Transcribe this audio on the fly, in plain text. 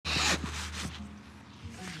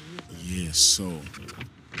Yes, so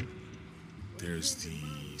there's the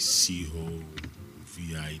CO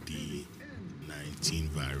VID 19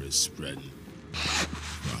 virus spreading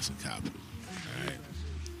across the capital. Alright?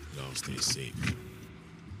 Y'all stay safe.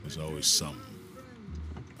 There's always something.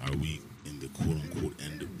 Are we in the quote unquote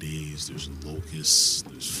end of days? There's locusts,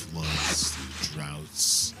 there's floods, there's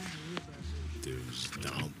droughts, there's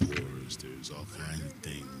downpours, there's all kinds of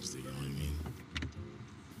things. You know what I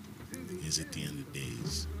mean? Is it the end of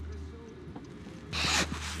days?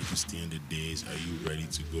 If it's the end of days, are you ready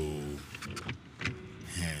to go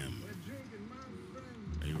ham?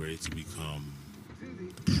 Are you ready to become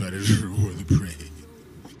the predator or the prey?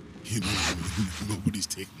 You know what I mean? Nobody's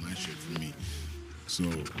taking my shit from me. So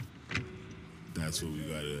that's what we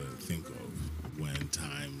gotta think of when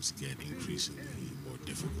times get increasingly more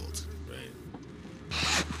difficult, right?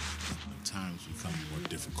 When times become more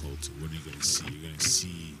difficult, what are you gonna see? You're gonna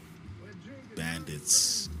see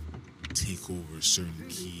bandits take over certain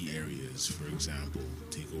key areas. For example,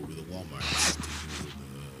 take over the Walmarts, take over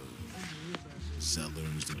the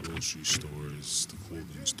sellers, the grocery stores, the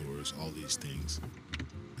clothing stores, all these things,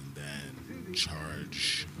 and then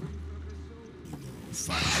charge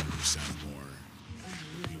 500% more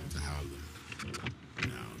for people to have them.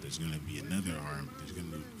 Now, there's going to be another there's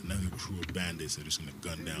going to be another crew of bandits that are just going to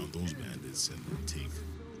gun down those bandits and then take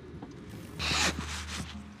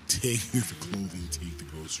the clothing, take the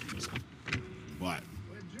groceries. But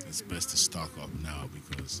it's best to stock up now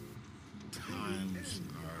because times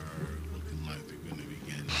are looking like they're going to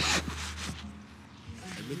begin.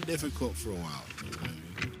 They've been difficult for a while, you know what I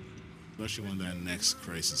mean? Especially when that next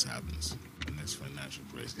crisis happens. The next financial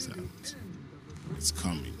crisis happens. It's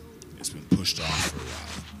coming. It's been pushed off for a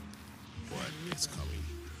while, but it's coming.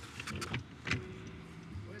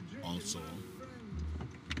 Also,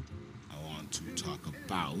 I want to talk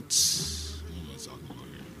about. What am I talking about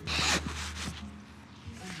here?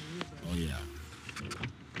 Oh yeah,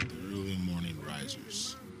 the early morning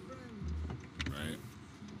risers, right?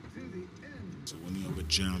 So when you have a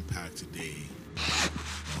jam-packed day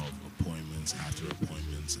of appointments after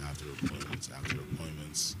appointments after appointments after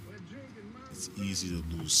appointments, it's easy to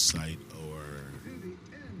lose sight or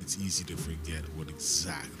it's easy to forget what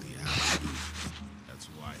exactly you have to do. That's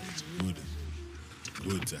why it's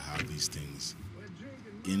good to have these things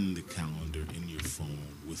in the calendar, in your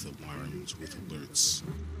phone, with alarms, with alerts.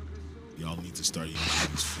 Y'all need to start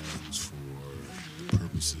using these phones for the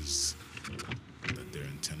purposes that they're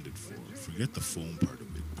intended for. Forget the phone part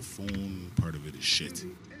of it. The phone part of it is shit.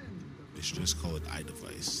 They should just call it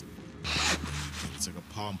iDevice. It's like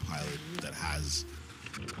a Palm Pilot that has,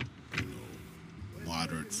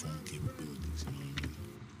 moderate phone capabilities. You know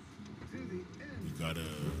what I mean? We gotta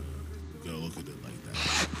look at it like that.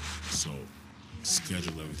 So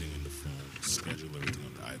schedule everything in the phone, schedule everything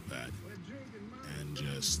on the iPad, and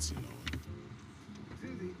just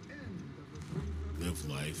live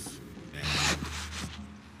life and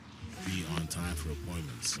be on time for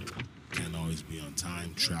appointments. Can't always be on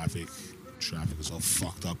time. Traffic is all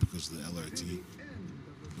fucked up because of the LRT.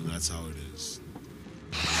 But that's how it is.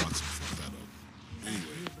 Lots of fuck that up.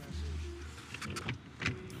 Anyway,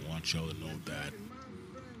 I want y'all to know that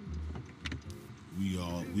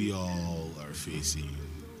we all are facing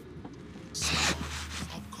some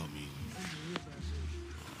upcoming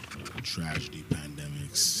tragedy,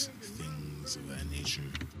 pandemics, things of that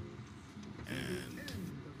nature, and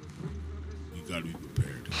we gotta be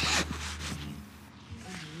prepared.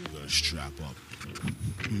 We gotta strap up.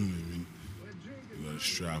 You know what I mean? We gotta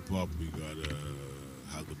strap up. We gotta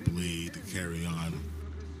have the blade to carry on.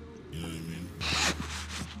 You know what I mean?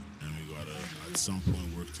 And we gotta, at some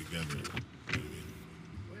point, work together. You know what I mean?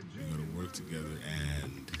 We gotta work together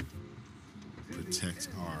and protect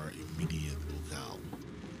our immediate locale.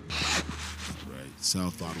 Alright?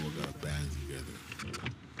 South Ottawa got a band together.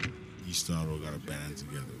 East Ottawa got a band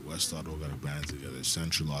together. West Ottawa got a band together.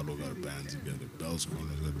 Central Ottawa got a band together. Bell's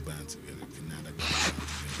Corner got a band together. Canada got a band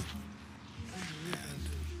together.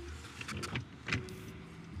 And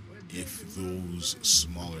if those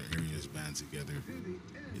smaller areas band together,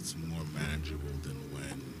 it's more manageable than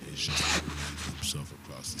when it's just a man for himself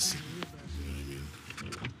across the city. You know what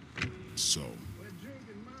I mean? So,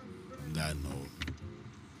 on that note,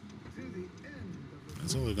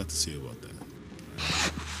 that's all I got to say about that.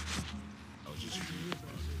 Right? I was just reading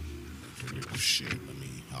about it and I figured, shit, let me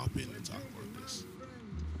hop in and talk about this.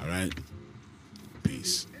 Alright?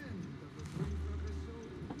 Peace.